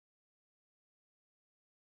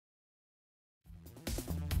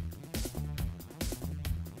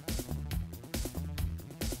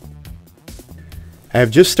I have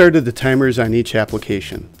just started the timers on each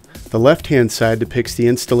application. The left-hand side depicts the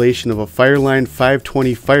installation of a Fireline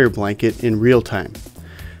 520 fire blanket in real time.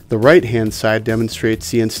 The right-hand side demonstrates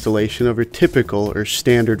the installation of a typical or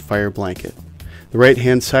standard fire blanket. The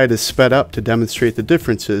right-hand side is sped up to demonstrate the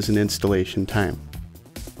differences in installation time.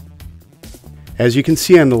 As you can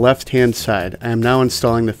see on the left-hand side, I am now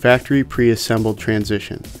installing the factory pre-assembled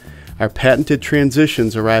transition. Our patented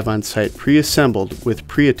transitions arrive on site pre-assembled with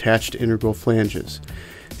pre-attached integral flanges.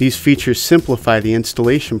 These features simplify the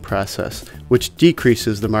installation process, which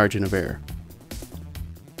decreases the margin of error.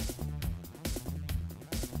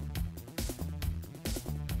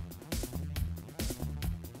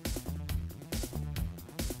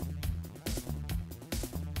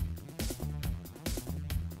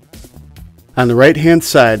 On the right-hand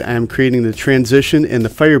side, I am creating the transition in the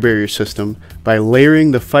fire barrier system by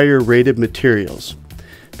layering the fire-rated materials.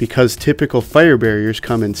 Because typical fire barriers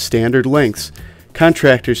come in standard lengths,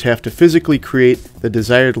 contractors have to physically create the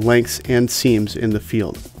desired lengths and seams in the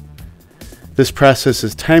field. This process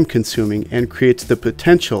is time-consuming and creates the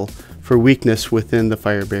potential for weakness within the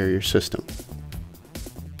fire barrier system.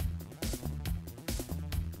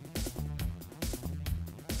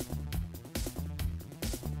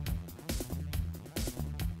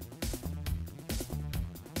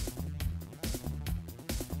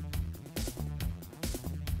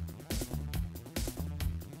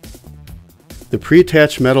 The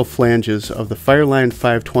pre-attached metal flanges of the Fireline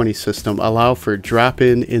 520 system allow for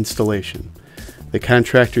drop-in installation. The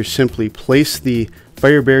contractors simply place the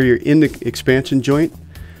fire barrier in the expansion joint,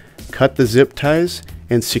 cut the zip ties,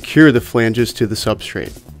 and secure the flanges to the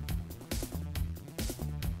substrate.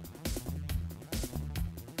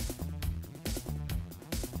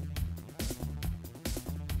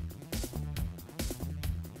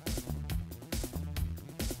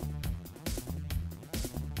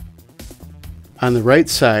 On the right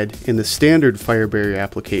side, in the standard fire barrier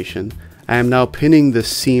application, I am now pinning the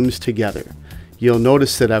seams together. You'll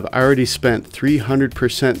notice that I've already spent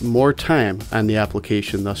 300% more time on the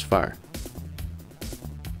application thus far.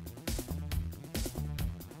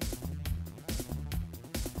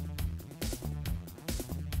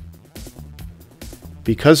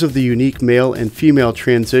 Because of the unique male and female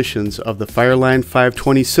transitions of the Fireline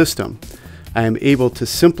 520 system, I am able to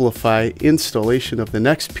simplify installation of the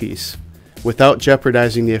next piece without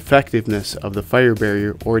jeopardizing the effectiveness of the fire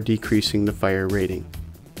barrier or decreasing the fire rating.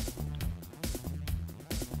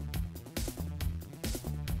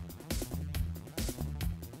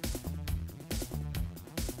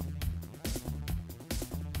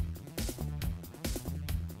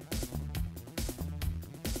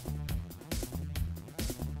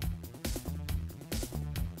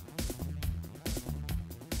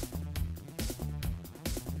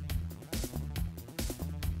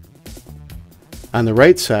 On the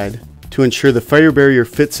right side, to ensure the fire barrier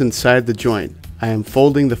fits inside the joint, I am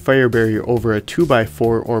folding the fire barrier over a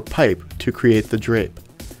 2x4 or pipe to create the drape.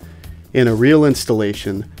 In a real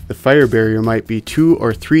installation, the fire barrier might be 2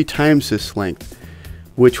 or 3 times this length,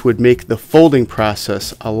 which would make the folding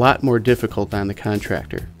process a lot more difficult on the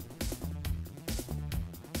contractor.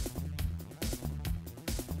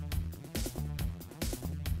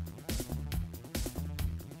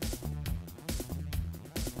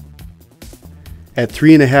 At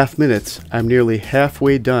 3.5 minutes, I'm nearly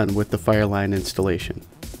halfway done with the Fireline installation.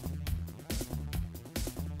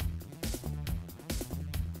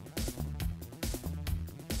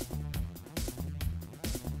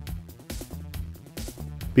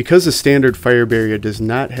 Because the standard fire barrier does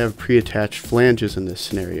not have pre-attached flanges in this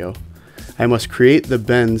scenario, I must create the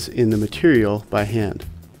bends in the material by hand.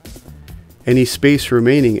 Any space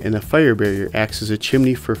remaining in a fire barrier acts as a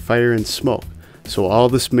chimney for fire and smoke. So all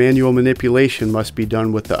this manual manipulation must be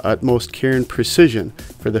done with the utmost care and precision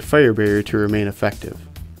for the fire barrier to remain effective.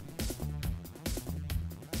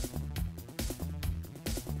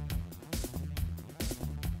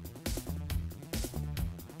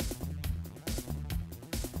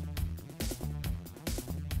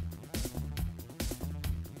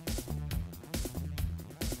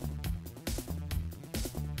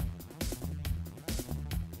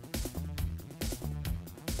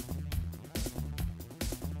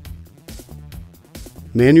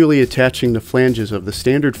 Manually attaching the flanges of the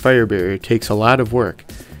standard fire barrier takes a lot of work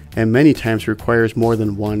and many times requires more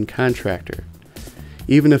than one contractor.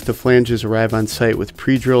 Even if the flanges arrive on site with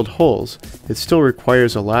pre-drilled holes, it still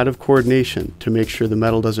requires a lot of coordination to make sure the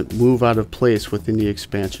metal doesn't move out of place within the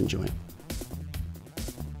expansion joint.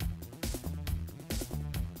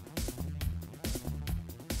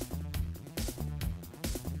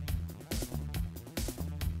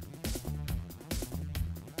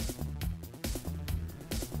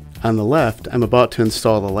 On the left, I'm about to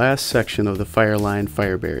install the last section of the Fireline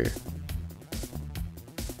fire barrier.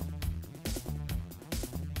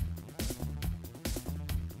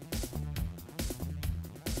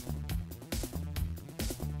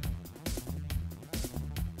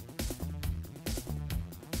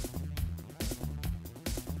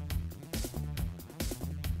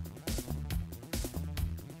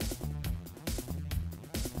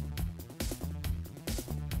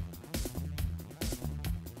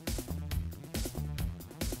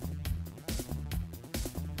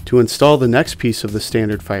 To install the next piece of the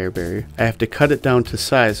standard fire barrier, I have to cut it down to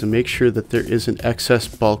size and make sure that there isn't excess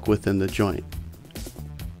bulk within the joint.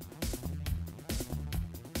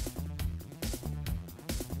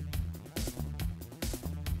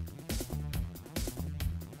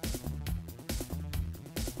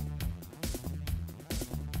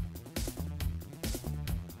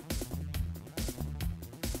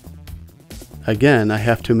 Again, I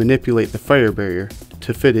have to manipulate the fire barrier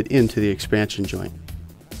to fit it into the expansion joint.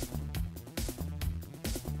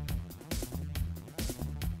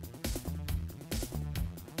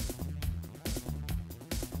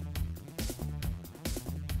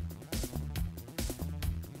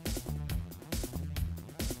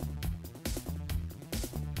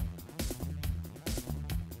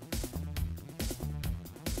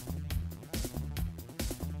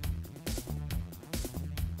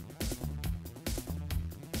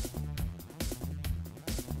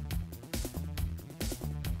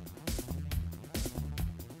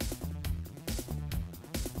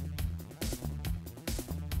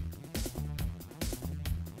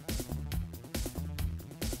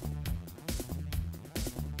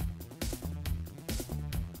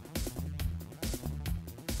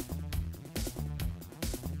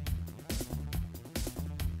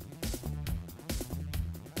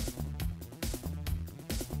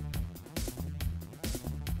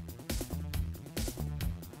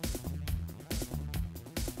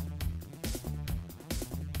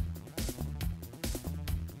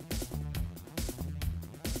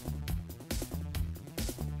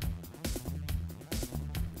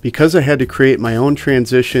 Because I had to create my own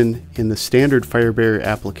transition in the standard fire barrier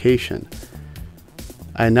application,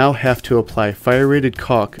 I now have to apply fire-rated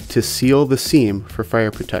caulk to seal the seam for fire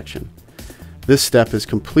protection. This step is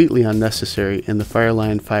completely unnecessary in the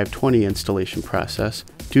Fireline 520 installation process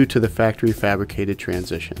due to the factory fabricated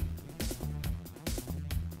transition.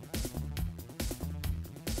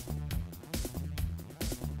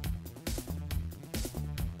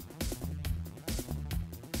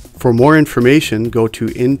 For more information, go to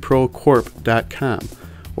inprocorp.com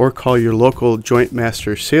or call your local Joint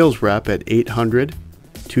Master sales rep at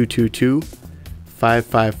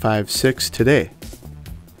 800-222-5556 today.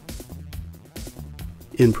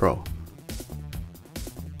 Inpro.